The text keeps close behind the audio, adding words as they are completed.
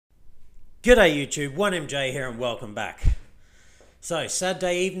G'day YouTube, 1MJ here and welcome back. So,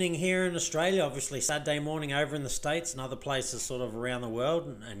 Saturday evening here in Australia, obviously Saturday morning over in the States and other places sort of around the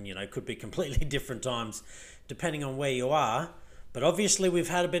world, and you know, could be completely different times depending on where you are. But obviously we've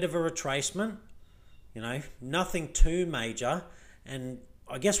had a bit of a retracement, you know, nothing too major, and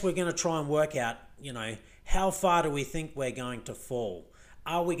I guess we're going to try and work out, you know, how far do we think we're going to fall?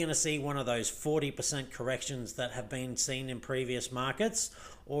 Are we going to see one of those 40% corrections that have been seen in previous markets,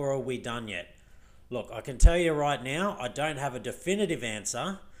 or are we done yet? Look, I can tell you right now, I don't have a definitive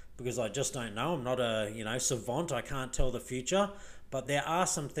answer because I just don't know. I'm not a, savant. I can't tell the future, but there are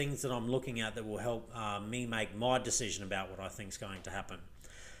some things that I'm looking at that will help me make my decision about what I think is going to happen.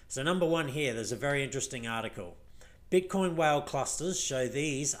 So number one here, there's a very interesting article. Bitcoin whale clusters show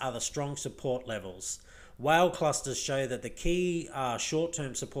these are the strong support levels. Whale clusters show that the key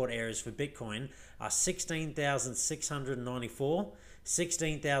short-term support areas for Bitcoin are 16,694,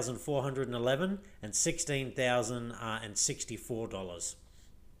 16,411, and $16,064.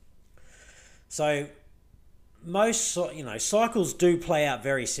 So most cycles do play out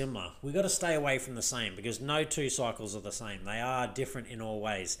very similar. We've got to stay away from the same because no two cycles are the same. They are different in all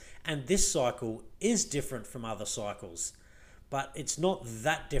ways. And this cycle is different from other cycles. But it's not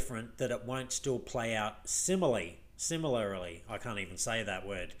that different that it won't still play out similarly. I can't even say that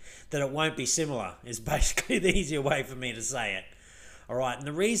word. That it won't be similar is basically the easier way for me to say it. All right, and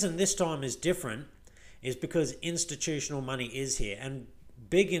the reason this time is different is because institutional money is here, and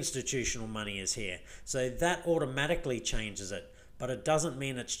big institutional money is here. So that automatically changes it, but it doesn't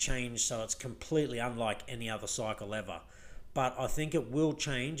mean it's changed so it's completely unlike any other cycle ever. But I think it will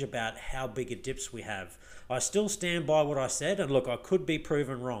change about how big a dips we have. I still stand by what I said, and look, I could be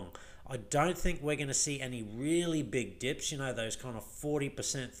proven wrong. I don't think we're going to see any really big dips, you know, those kind of 40%,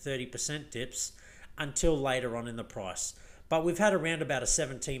 30% dips until later on in the price. But we've had around about a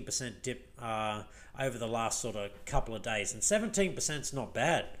 17% dip over the last sort of couple of days, and 17% is not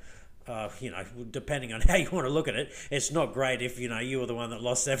bad. Depending on how you want to look at it, it's not great if, you were the one that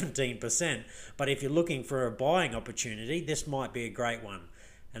lost 17%. But if you're looking for a buying opportunity, this might be a great one.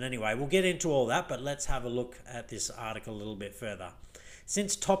 And anyway, we'll get into all that, but let's have a look at this article a little bit further.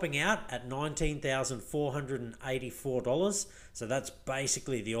 Since topping out at $19,484, so that's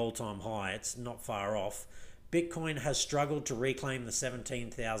basically the all-time high, it's not far off, Bitcoin has struggled to reclaim the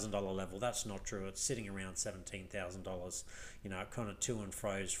 $17,000 level. That's not true. It's sitting around $17,000. It kind of to and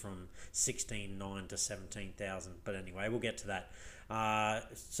fro's from 16.9 to 17,000. But anyway, we'll get to that. There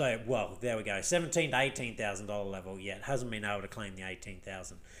we go. $17,000 to $18,000 level. Yeah, it hasn't been able to claim the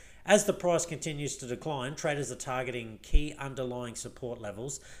 18,000. As the price continues to decline, traders are targeting key underlying support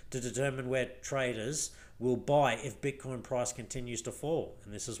levels to determine where traders will buy if Bitcoin price continues to fall.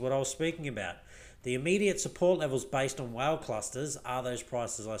 And this is what I was speaking about. The immediate support levels based on whale clusters are those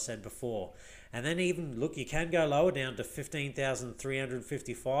prices I said before. And then even, look, you can go lower down to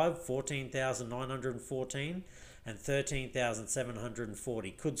 15,355, 14,914, and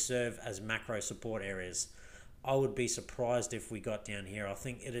 13,740 could serve as macro support areas. I would be surprised if we got down here. I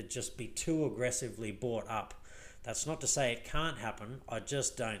think it'd just be too aggressively bought up. That's not to say it can't happen. I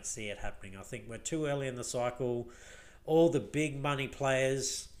just don't see it happening. I think we're too early in the cycle. All the big money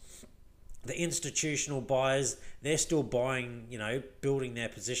players, the institutional buyers, they're still buying, building their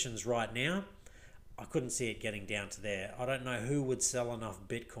positions right now. I couldn't see it getting down to there. I don't know who would sell enough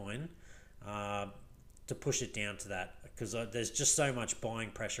Bitcoin to push it down to that because there's just so much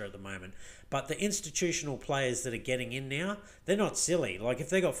buying pressure at the moment. But the institutional players that are getting in now, they're not silly. Like if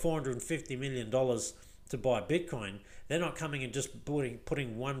they got $450 million to buy Bitcoin, they're not coming and just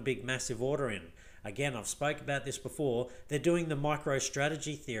putting one big massive order in. Again, I've spoke about this before. They're doing the micro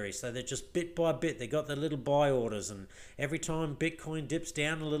strategy theory. So they're just bit by bit. They got the little buy orders. And every time Bitcoin dips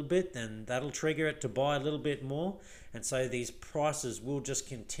down a little bit, then that'll trigger it to buy a little bit more. And so these prices will just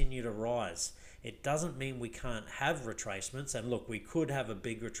continue to rise. It doesn't mean we can't have retracements. And look, we could have a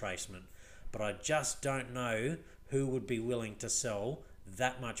big retracement. But I just don't know who would be willing to sell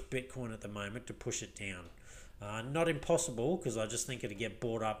that much Bitcoin at the moment to push it down. Not impossible, because I just think it'd get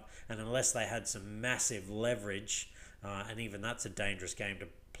bought up, and unless they had some massive leverage, and even that's a dangerous game to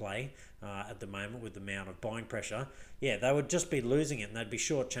play at the moment with the amount of buying pressure, yeah, they would just be losing it and they'd be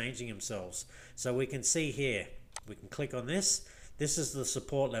shortchanging themselves. So we can see here, we can click on this. This is the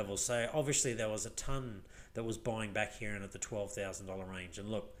support level. So obviously there was a ton that was buying back here and at the $12,000 range. And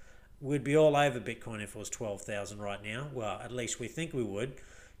look, we'd be all over Bitcoin if it was 12,000 right now. Well, at least we think we would.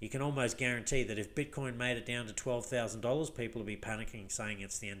 You can almost guarantee that if Bitcoin made it down to $12,000, people would be panicking, saying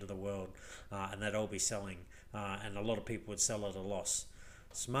it's the end of the world, and they'd all be selling, and a lot of people would sell at a loss.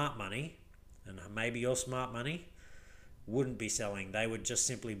 Smart money, and maybe your smart money, wouldn't be selling. They would just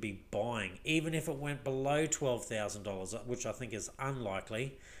simply be buying, even if it went below $12,000, which I think is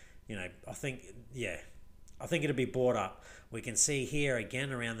unlikely. I think, yeah, I think it'll be bought up. We can see here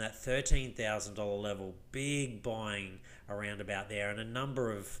again around that $13,000 level, big buying around about there, and a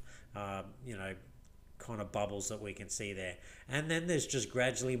number of, kind of bubbles that we can see there. And then there's just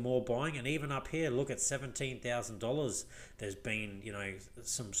gradually more buying, and even up here, look at $17,000. There's been,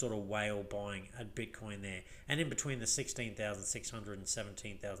 some sort of whale buying at Bitcoin there, and in between the $16,600 and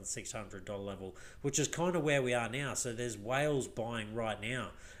 $17,600 level, which is kind of where we are now. So there's whales buying right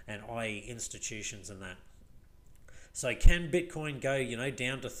now, and i.e. institutions and that. So can Bitcoin go,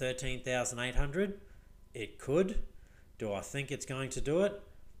 down to 13,800? It could. Do I think it's going to do it?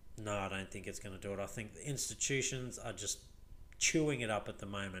 No, I don't think it's going to do it. I think the institutions are just chewing it up at the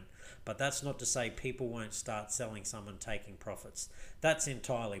moment. But that's not to say people won't start selling some and taking profits. That's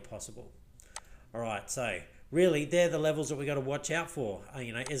entirely possible. All right, so really they're the levels that we got to watch out for.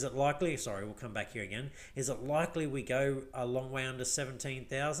 Is it likely? Sorry, we'll come back here again. Is it likely we go a long way under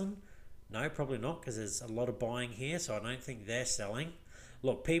 17,000? No, probably not, because there's a lot of buying here, so I don't think they're selling.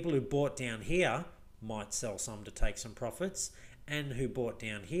 Look, people who bought down here might sell some to take some profits, and who bought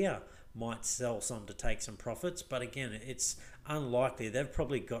down here might sell some to take some profits. But again, it's unlikely. They've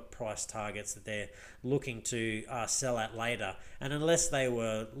probably got price targets that they're looking to sell at later. And unless they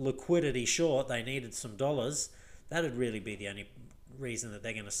were liquidity short, they needed some dollars, that'd really be the only reason that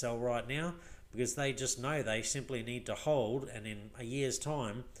they're going to sell right now, because they just know they simply need to hold, and in a year's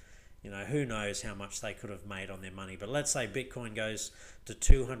time, who knows how much they could have made on their money. But let's say Bitcoin goes to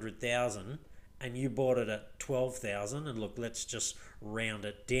 200,000 and you bought it at 12,000, and look, let's just round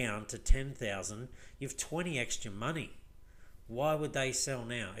it down to 10,000. You've 20 extra money. Why would they sell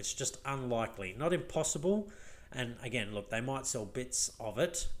now? It's just unlikely. Not impossible. And again, look, they might sell bits of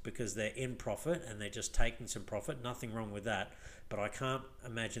it because they're in profit and they're just taking some profit. Nothing wrong with that. But I can't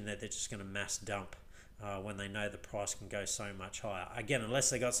imagine that they're just going to mass dump when they know the price can go so much higher. Again, unless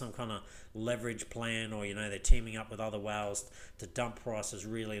they got some kind of leverage plan, or they're teaming up with other whales to dump prices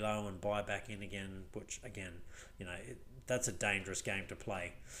really low and buy back in again, which again, that's a dangerous game to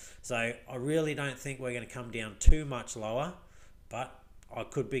play. So I really don't think we're going to come down too much lower, but I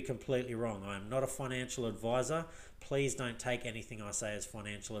could be completely wrong. I am not a financial advisor. Please don't take anything I say as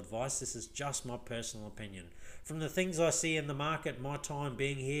financial advice. This is just my personal opinion. From the things I see in the market, my time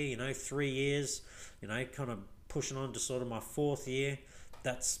being here, 3 years, kind of pushing on to sort of my 4th year,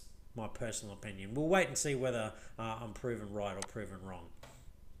 that's my personal opinion. We'll wait and see whether I'm proven right or proven wrong.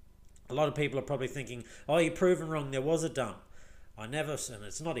 A lot of people are probably thinking, oh, you're proven wrong, there was a dump. I never, and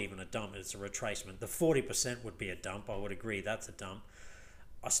it's not even a dump, it's a retracement. The 40% would be a dump. I would agree that's a dump.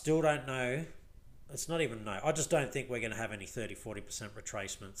 I still don't know. It's not even no. I just don't think we're going to have any 30-40%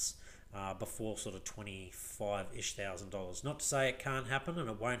 retracements before sort of $25-ish thousand. Not to say it can't happen and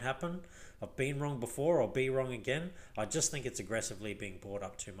it won't happen. I've been wrong before. I'll be wrong again. I just think it's aggressively being bought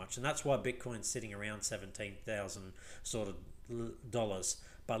up too much, and that's why Bitcoin's sitting around 17,000 sort of dollars.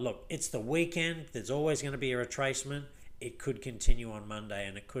 But look, it's the weekend. There's always going to be a retracement. It could continue on Monday,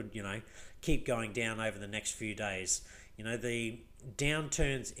 and it could, keep going down over the next few days. The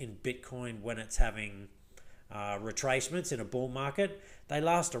downturns in Bitcoin when it's having retracements in a bull market, they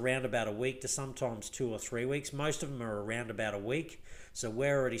last around about a week to sometimes 2 or 3 weeks. Most of them are around about a week. So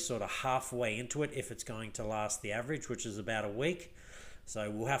we're already sort of halfway into it if it's going to last the average, which is about a week. So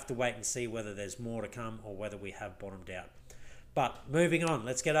we'll have to wait and see whether there's more to come or whether we have bottomed out. But moving on,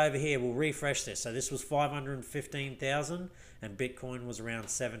 let's get over here. We'll refresh this. So this was 515,000 and Bitcoin was around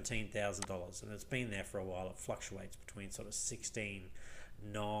 $17,000. And it's been there for a while. It fluctuates between sort of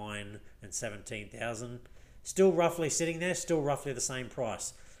 16,900 and 17,000. Still roughly sitting there, still roughly the same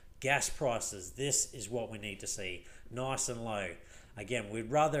price. Gas prices, this is what we need to see. Nice and low. Again, we'd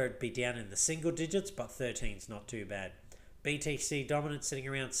rather it be down in the single digits, but 13's not too bad. BTC dominant sitting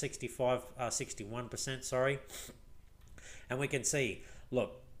around 61%, sorry. And we can see,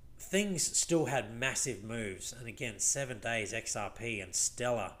 look, things still had massive moves. And again, 7 days XRP and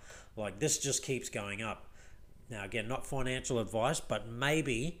Stellar, like this just keeps going up. Now, again, not financial advice, but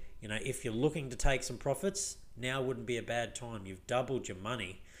maybe, if you're looking to take some profits, now wouldn't be a bad time. You've doubled your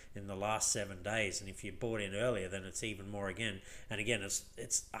money in the last 7 days. And if you bought in earlier, then it's even more again. And again, it's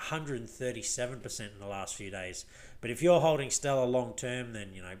 137% in the last few days. But if you're holding Stellar long term, then,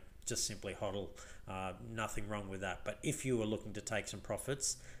 just simply hodl. Nothing wrong with that. But if you were looking to take some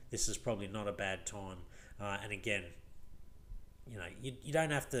profits, this is probably not a bad time. And again, you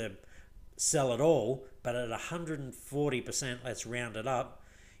don't have to sell it all, but at 140%, let's round it up,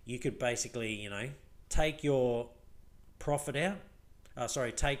 you could basically, take your profit out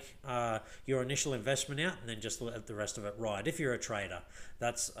take your initial investment out and then just let the rest of it ride. If you're a trader,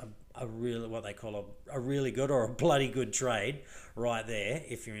 that's a really, what they call a really good or a bloody good trade right there.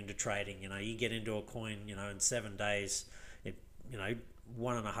 If you're into trading, you get into a coin, in 7 days, it,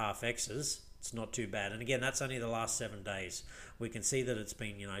 1.5x's. It's not too bad. And again, that's only the last 7 days. We can see that it's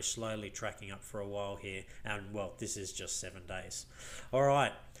been, slowly tracking up for a while here. And well, this is just 7 days. All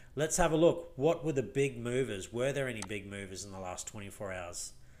right. Let's have a look. What were the big movers? Were there any big movers in the last 24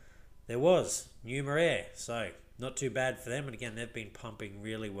 hours? There was. Numeraire. So, not too bad for them. And again, they've been pumping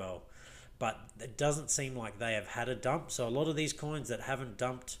really well. But it doesn't seem like they have had a dump. So, a lot of these coins that haven't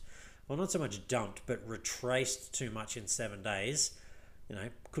dumped, well, not so much dumped, but retraced too much in 7 days,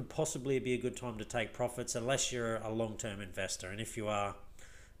 could possibly be a good time to take profits unless you're a long-term investor. And if you are,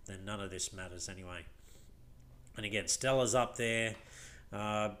 then none of this matters anyway. And again, Stella's up there.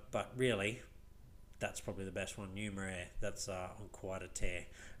 But really, that's probably the best one. Numeraire, that's on quite a tear,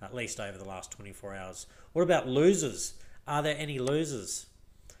 at least over the last 24 hours. What about losers? Are there any losers?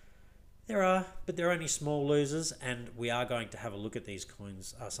 There are, but they're only small losers, and we are going to have a look at these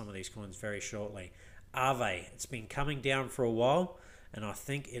coins, some of these coins very shortly. Aave, it's been coming down for a while, and I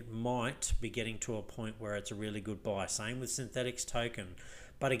think it might be getting to a point where it's a really good buy. Same with Synthetics Token.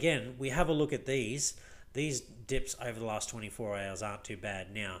 But again, we have a look at these. These dips over the last 24 hours aren't too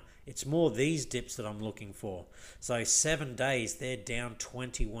bad. Now, it's more these dips that I'm looking for. So 7 days, they're down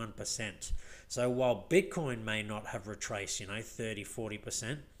 21%. So while Bitcoin may not have retraced, 30,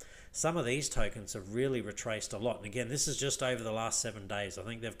 40%, some of these tokens have really retraced a lot. And again, this is just over the last 7 days. I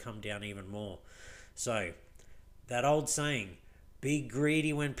think they've come down even more. So that old saying, be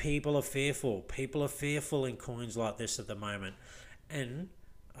greedy when people are fearful. People are fearful in coins like this at the moment. And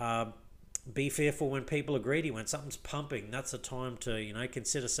be fearful when people are greedy. When something's pumping, that's a time to,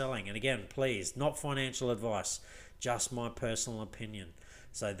 consider selling. And again, please, not financial advice, just my personal opinion.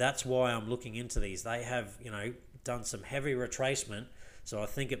 So that's why I'm looking into these. They have, done some heavy retracement. So I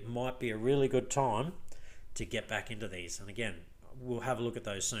think it might be a really good time to get back into these. And again, we'll have a look at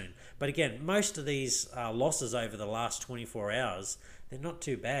those soon. But again, most of these losses over the last 24 hours, they're not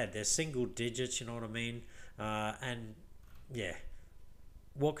too bad. They're single digits, you know what I mean? And yeah.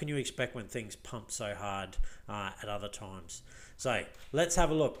 What can you expect when things pump so hard at other times? So let's have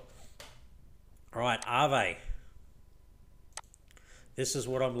a look. All right, Aave. This is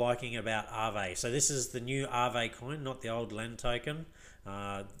what I'm liking about Aave. So this is the new Aave coin, not the old Len token.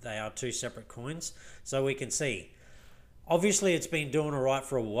 They are two separate coins. So we can see, obviously it's been doing all right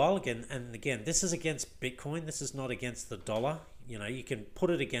for a while. And again, this is against Bitcoin. This is not against the dollar. You can put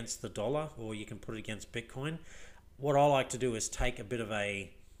it against the dollar or you can put it against Bitcoin. What I like to do is take a bit of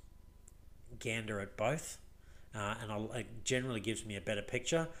a gander at both, and it generally gives me a better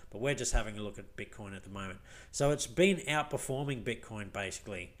picture, but we're just having a look at Bitcoin at the moment. So it's been outperforming Bitcoin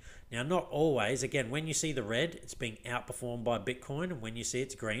basically. Now, not always. Again, when you see the red, it's being outperformed by Bitcoin, and when you see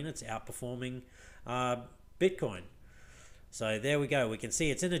it's green, it's outperforming Bitcoin. So there we go. We can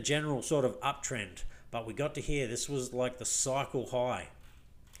see it's in a general sort of uptrend, but we got to here. This was like the cycle high.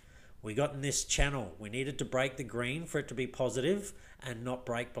 We got in this channel. We needed to break the green for it to be positive and not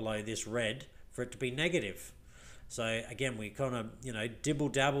break below this red for it to be negative. So again, we kind of,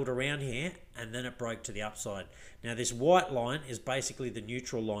 dibble-dabbled around here and then it broke to the upside. Now this white line is basically the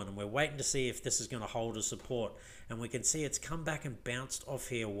neutral line and we're waiting to see if this is going to hold as support. And we can see it's come back and bounced off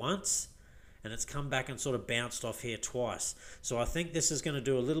here once and it's come back and sort of bounced off here twice. So I think this is going to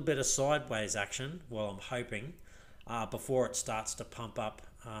do a little bit of sideways action, well, I'm hoping, before it starts to pump up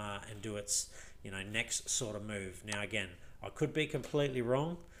and do its next sort of move. Now again, I could be completely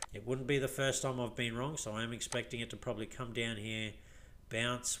wrong. It wouldn't be the first time I've been wrong, so I'm expecting it to probably come down here,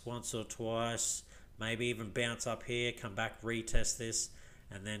 bounce once or twice, maybe even bounce up here, come back, retest this,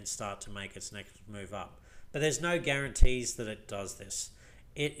 and then start to make its next move up. But there's no guarantees that it does this.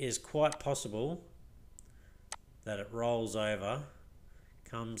 It is quite possible that it rolls over,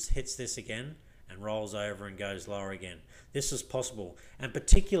 hits this again, and rolls over and goes lower again. This is possible, and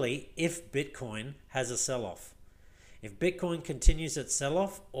particularly if Bitcoin has a sell-off. If Bitcoin continues its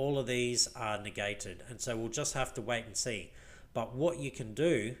sell-off, all of these are negated, and so we'll just have to wait and see. But what you can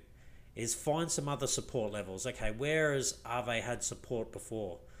do is find some other support levels. Okay, where has Aave had support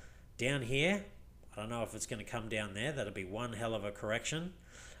before? Down here, I don't know if it's going to come down there. That'll be one hell of a correction.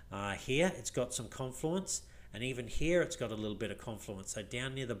 Here, it's got some confluence. And even here, it's got a little bit of confluence. So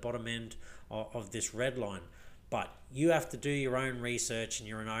down near the bottom end of this red line. But you have to do your own research and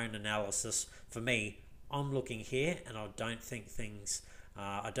your own analysis. For me, I'm looking here and I don't think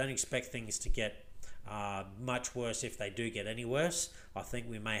I don't expect things to get Much worse if they do get any worse. I think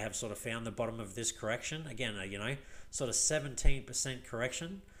we may have sort of found the bottom of this correction. Again, sort of 17%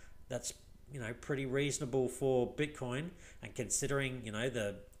 correction. That's, pretty reasonable for Bitcoin, and considering,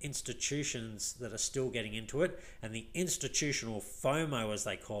 the institutions that are still getting into it, and the institutional FOMO, as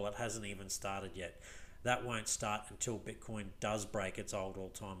they call it, hasn't even started yet. That won't start until Bitcoin does break its old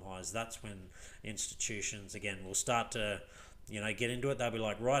all-time highs. That's when institutions, again, will start to, get into it. They'll be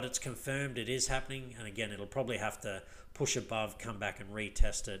like, right, it's confirmed, it is happening. And again, it'll probably have to push above, come back and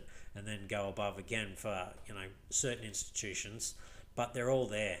retest it, and then go above again for, certain institutions. But they're all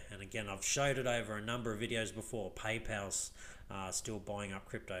there. And again, I've showed it over a number of videos before. PayPal's still buying up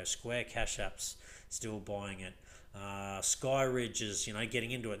crypto. Square Cash App's still buying it. Skyridge is,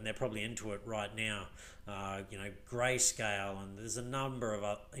 getting into it, and they're probably into it right now. Grayscale, and there's a number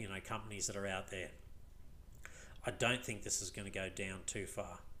of, companies that are out there. I don't think this is going to go down too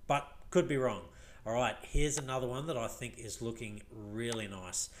far, but could be wrong. All right, here's another one that I think is looking really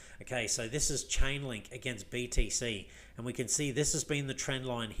nice. Okay, so this is Chainlink against BTC, and we can see this has been the trend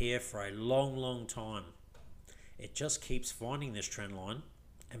line here for a long, long time. It just keeps finding this trend line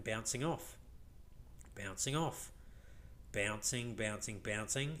and bouncing off, bouncing off, bouncing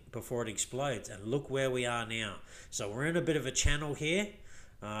before it explodes. And look where we are now. So we're in a bit of a channel here.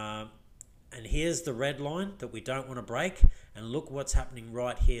 And here's the red line that we don't want to break. And look what's happening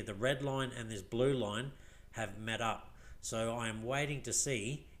right here. The red line and this blue line have met up. So I am waiting to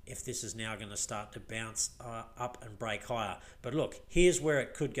see if this is now going to start to bounce up and break higher. But look, here's where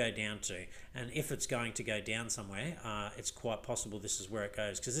it could go down to. And if it's going to go down somewhere, it's quite possible this is where it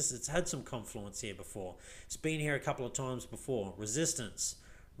goes. Because it's had some confluence here before. It's been here a couple of times before. Resistance,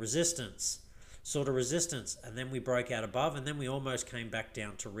 resistance, sort of resistance, and then we broke out above, and then we almost came back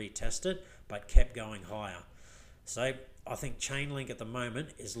down to retest it, but kept going higher. So I think Chainlink at the moment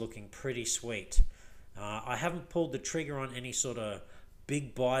is looking pretty sweet. I haven't pulled the trigger on any sort of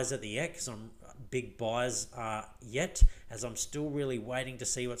big buys at the X, yet, as I'm still really waiting to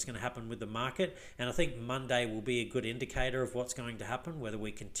see what's going to happen with the market. And I think Monday will be a good indicator of what's going to happen, whether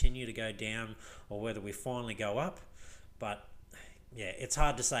we continue to go down or whether we finally go up. But yeah, it's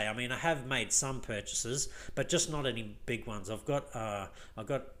hard to say. I mean, I have made some purchases, but just not any big ones. I've got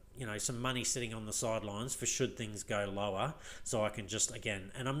some money sitting on the sidelines for should things go lower, so I can just,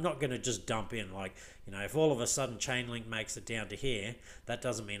 again, and I'm not going to just dump in. Like, if all of a sudden Chainlink makes it down to here, that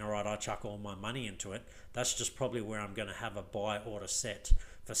doesn't mean, all right, I chuck all my money into it. That's just probably where I'm going to have a buy order set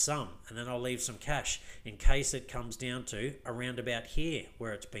for some, and then I'll leave some cash in case it comes down to around about here,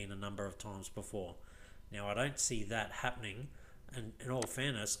 where it's been a number of times before. Now, I don't see that happening. And in all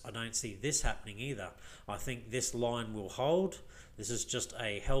fairness, I don't see this happening either. I think this line will hold. This is just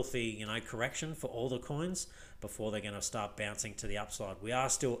a healthy, correction for all the coins before they're going to start bouncing to the upside. We are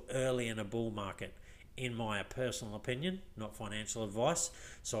still early in a bull market, in my personal opinion, not financial advice.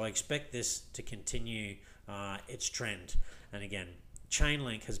 So I expect this to continue its trend. And again,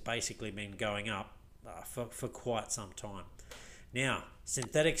 Chainlink has basically been going up for quite some time. Now,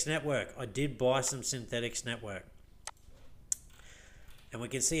 Synthetics Network. I did buy some Synthetics Network. And we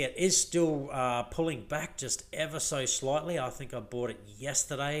can see it is still pulling back just ever so slightly. I think I bought it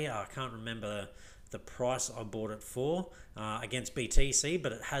yesterday. I can't remember the price I bought it for against BTC,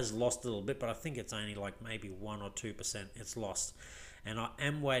 but it has lost a little bit. But I think it's only like maybe 1 or 2% it's lost. And I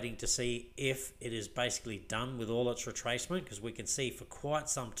am waiting to see if it is basically done with all its retracement, because we can see for quite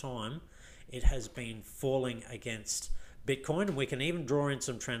some time it has been falling against Bitcoin. And we can even draw in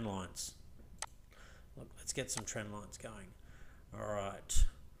some trend lines. Look, let's get some trend lines going. All right,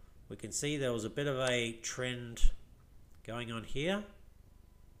 we can see there was a bit of a trend going on here.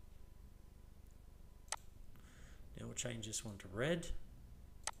 Now we'll change this one to red.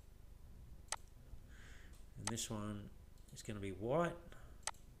 And this one is going to be white.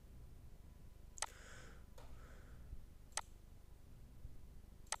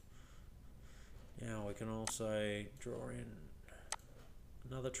 Now we can also draw in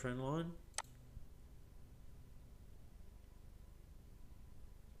another trend line.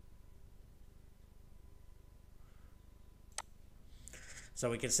 So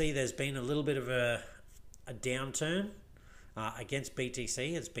we can see there's been a little bit of a downturn against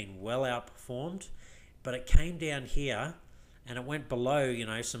BTC. It's been well outperformed, but it came down here and it went below,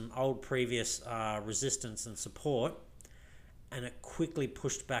 some old previous resistance and support, and it quickly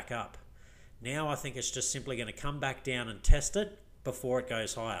pushed back up. Now I think it's just simply going to come back down and test it before it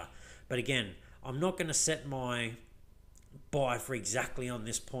goes higher. But again, I'm not going to set my buy for exactly on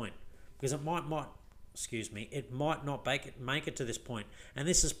this point, because it might excuse me, it might not make it to this point, and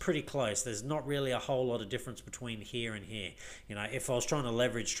this is pretty close. There's not really a whole lot of difference between here and here. You know, if I was trying to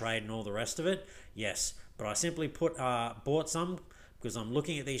leverage trade and all the rest of it, yes, but I simply bought some because I'm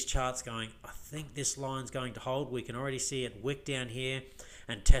looking at these charts going, I think this line's going to hold. We can already see it wick down here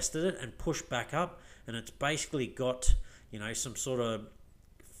and tested it and pushed back up, and it's basically got, you know, some sort of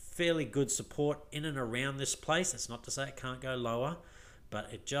fairly good support in and around this place. It's not to say it can't go lower, but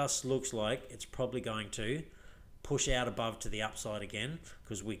it just looks like it's probably going to push out above to the upside again,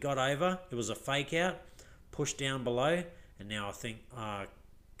 because we got over, it was a fake out, pushed down below, and now I think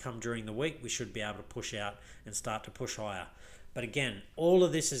come during the week we should be able to push out and start to push higher. But again, all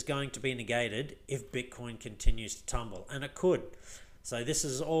of this is going to be negated if Bitcoin continues to tumble, and it could. So this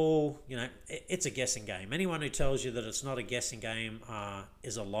is all, you know, it's a guessing game. Anyone who tells you that it's not a guessing game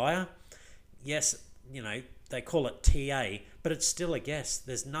is a liar. Yes, you know, they call it TA, but it's still a guess.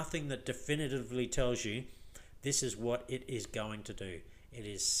 There's nothing that definitively tells you this is what it is going to do. It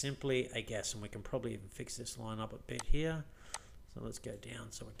is simply a guess, and we can probably even fix this line up a bit here. So let's go down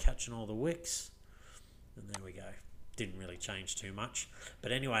so we're catching all the wicks, and there we go. Didn't really change too much.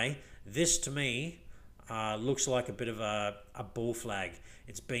 But anyway, this to me looks like a bit of a bull flag.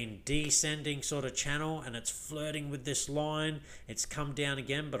 It's been descending sort of channel, and it's flirting with this line. It's come down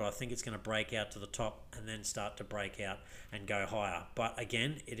again, but I think it's going to break out to the top and then start to break out and go higher. But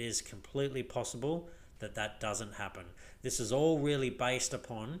again, it is completely possible that that doesn't happen. This is all really based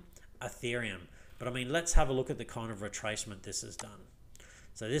upon Ethereum. But I mean, let's have a look at the kind of retracement this has done.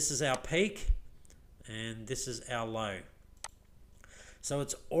 So this is our peak, and this is our low. So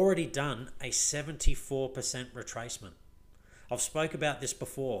it's already done a 74% retracement. I've spoke about this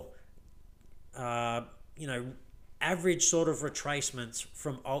before. You know, average sort of retracements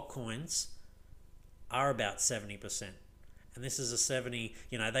from altcoins are about 70%. And this is a 70,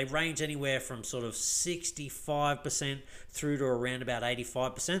 you know, they range anywhere from sort of 65% through to around about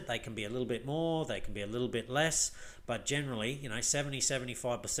 85%. They can be a little bit more, they can be a little bit less, but generally, you know,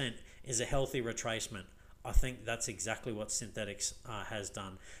 70-75% is a healthy retracement. I think that's exactly what Synthetics has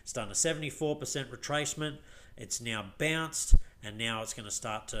done. It's done a 74% retracement. It's now bounced, and now it's going to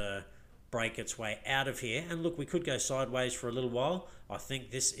start to break its way out of here. And look, we could go sideways for a little while. I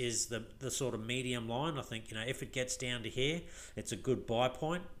think this is the sort of medium line. I think, you know, if it gets down to here, it's a good buy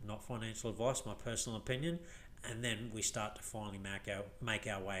point. Not financial advice, my personal opinion. And then we start to finally make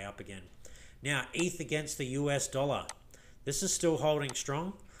our way up again. Now, ETH against the US dollar. This is still holding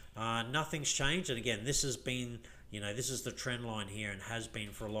strong. Nothing's changed, and again, this has been, you know, this is the trend line here and has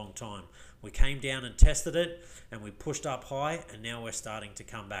been for a long time. We came down and tested it, and we pushed up high, and now we're starting to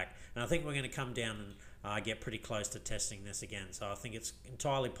come back. And I think we're going to come down and get pretty close to testing this again. So I think it's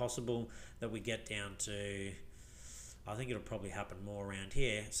entirely possible that we get down to, I think it'll probably happen more around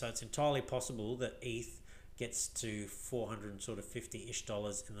here. So it's entirely possible that ETH gets to $450-ish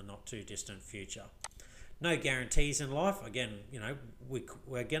in the not too distant future. No guarantees in life. Again, you know,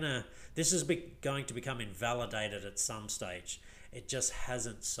 we're gonna. This is going to become invalidated at some stage. It just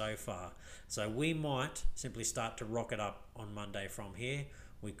hasn't so far. So we might simply start to rocket up on Monday from here.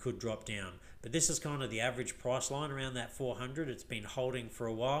 We could drop down, but this is kind of the average price line around that 400. It's been holding for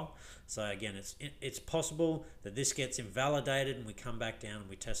a while. So again, it's possible that this gets invalidated and we come back down and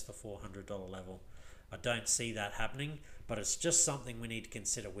we test the $400 level. I don't see that happening, but it's just something we need to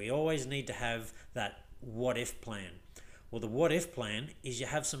consider. We always need to have that what if plan. Well, the what if plan is you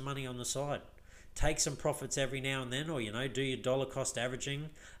have some money on the side. Take some profits every now and then, or, you know, do your dollar cost averaging.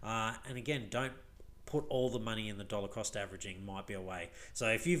 And again, don't put all the money in the dollar cost averaging, might be a way. So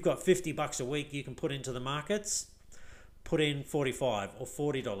if you've got $50 a week you can put into the markets, put in $45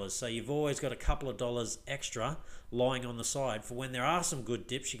 or $40. So you've always got a couple of dollars extra lying on the side for when there are some good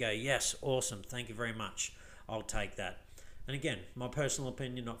dips. You go, yes, awesome, thank you very much, I'll take that. And again, my personal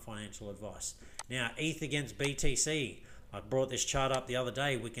opinion, not financial advice. Now, ETH against BTC. I brought this chart up the other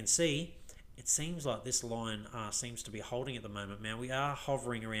day. We can see it seems like this line seems to be holding at the moment. Now, we are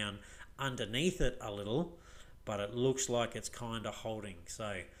hovering around underneath it a little, but it looks like it's kind of holding.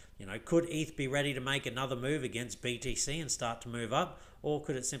 So, you know, could ETH be ready to make another move against BTC and start to move up? Or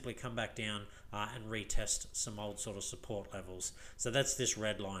could it simply come back down and retest some old sort of support levels? So that's this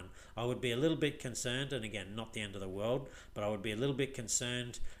red line. I would be a little bit concerned, and again, not the end of the world, but I would be a little bit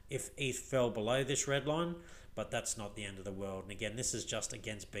concerned if ETH fell below this red line, but that's not the end of the world. And again, this is just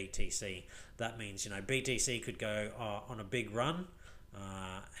against BTC. That means, you know, BTC could go on a big run,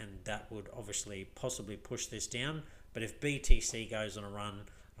 and that would obviously possibly push this down. But if BTC goes on a run,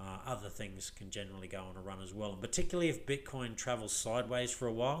 other things can generally go on a run as well. And particularly if Bitcoin travels sideways for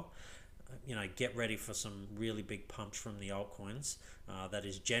a while, you know, get ready for some really big pumps from the altcoins. That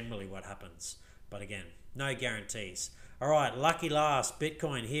is generally what happens. But again, no guarantees. All right, lucky last,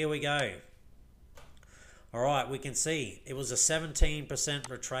 Bitcoin, here we go. All right, we can see it was a 17%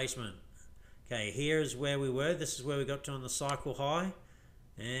 retracement. Okay, here's where we were. This is where we got to on the cycle high.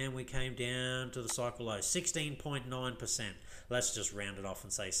 And we came down to the cycle low, 16.9%. Let's just round it off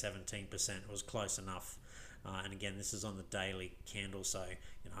and say 17%. It was close enough. And again, this is on the daily candle, so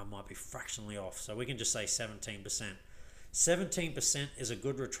I might be fractionally off. So we can just say 17%. 17% is a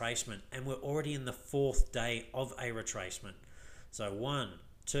good retracement, and we're already in the 4th day of a retracement. So 1,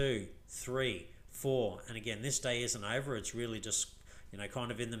 2, 3, 4, and again, this day isn't over. It's really just kind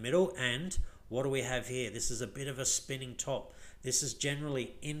of in the middle. And what do we have here? This is a bit of a spinning top. This is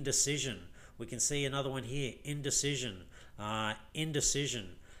generally indecision. We can see another one here, indecision,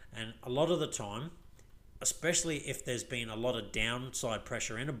 indecision, and a lot of the time, especially if there's been a lot of downside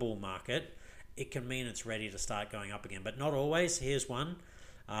pressure in a bull market, it can mean it's ready to start going up again. But not always. Here's one.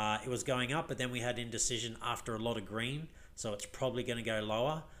 It was going up, but then we had indecision after a lot of green, so it's probably going to go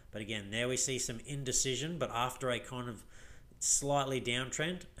lower. But again, there we see some indecision, but after a kind of slightly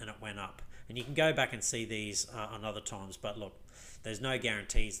downtrend, and it went up. And you can go back and see these on other times, but look, there's no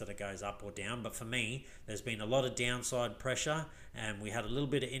guarantees that it goes up or down. But for me, there's been a lot of downside pressure, and we had a little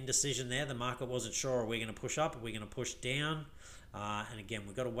bit of indecision there. The market wasn't sure, are we going to push up, are we going to push down? And again,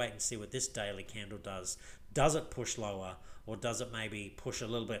 we've got to wait and see what this daily candle does. Does it push lower, or does it maybe push a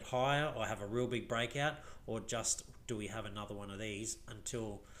little bit higher, or have a real big breakout, or just do we have another one of these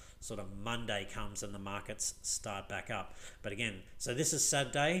until sort of Monday comes and the markets start back up? But again, so this is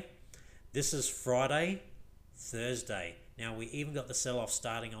Saturday, this is Friday, Thursday. Now, we even got the sell-off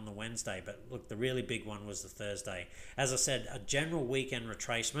starting on the Wednesday, but look, the really big one was the Thursday. As I said, a general weekend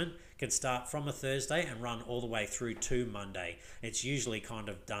retracement can start from a Thursday and run all the way through to Monday. It's usually kind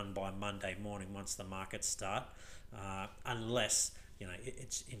of done by Monday morning once the markets start, unless,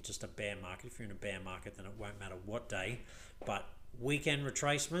 it's in just a bear market. If you're in a bear market, then it won't matter what day. But weekend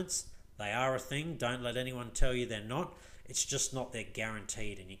retracements, they are a thing. Don't let anyone tell you they're not. It's just not, they're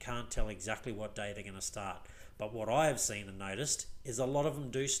guaranteed, and you can't tell exactly what day they're going to start. But what I have seen and noticed is a lot of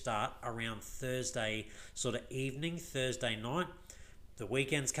them do start around Thursday sort of evening, Thursday night. The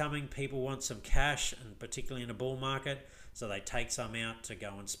weekend's coming, people want some cash, and particularly in a bull market, so they take some out to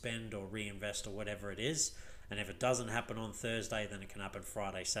go and spend or reinvest or whatever it is. And if it doesn't happen on Thursday, then it can happen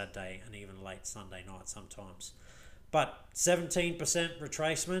Friday, Saturday, and even late Sunday night sometimes. But 17%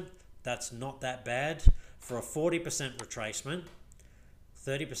 retracement, that's not that bad. For a 40% retracement,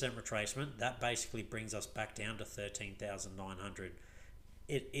 30% retracement, that basically brings us back down to 13,900.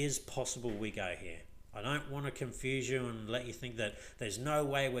 It is possible we go here. I don't want to confuse you and let you think that there's no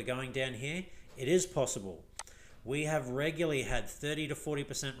way we're going down here. It is possible. We have regularly had 30 to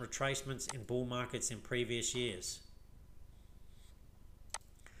 40% retracements in bull markets in previous years.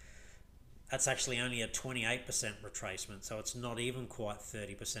 That's actually only a 28% retracement, so it's not even quite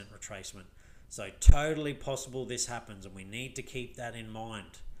 30% retracement. So totally possible this happens, and we need to keep that in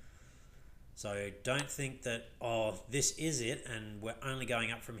mind. So don't think that, this is it and we're only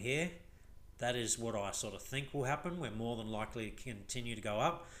going up from here. That is what I sort of think will happen. We're more than likely to continue to go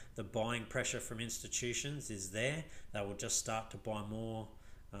up. The buying pressure from institutions is there. They will just start to buy more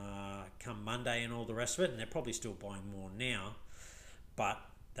come Monday and all the rest of it, and they're probably still buying more now. But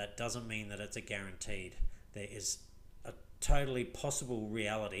that doesn't mean that it's a guaranteed. There is a totally possible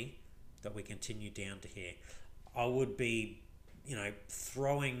reality that we continue down to here. I would be,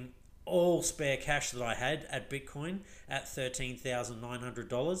 throwing all spare cash that I had at Bitcoin at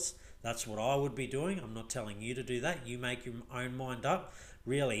 $13,900. That's what I would be doing. I'm not telling you to do that. You make your own mind up.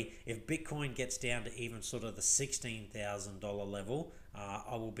 Really, if Bitcoin gets down to even sort of the $16,000 level,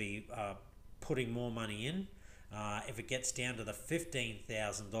 I will be putting more money in. If it gets down to the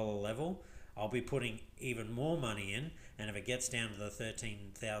 $15,000 level, I'll be putting even more money in. And if it gets down to the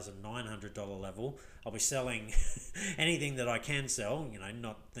 $13,900 level, I'll be selling anything that I can sell,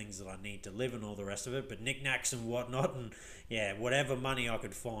 not things that I need to live and all the rest of it, but knickknacks and whatnot. And yeah, whatever money I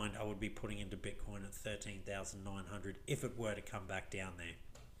could find, I would be putting into Bitcoin at $13,900 if it were to come back down there.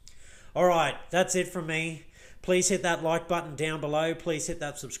 All right, that's it from me. Please hit that like button down below. Please hit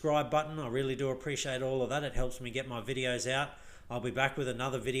that subscribe button. I really do appreciate all of that. It helps me get my videos out. I'll be back with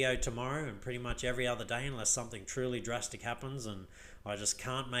another video tomorrow and pretty much every other day unless something truly drastic happens and I just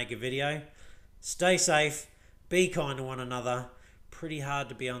can't make a video. Stay safe. Be kind to one another. Pretty hard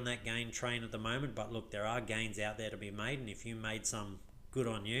to be on that gain train at the moment, but look, there are gains out there to be made, and if you made some, good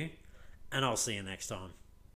on you. And I'll see you next time.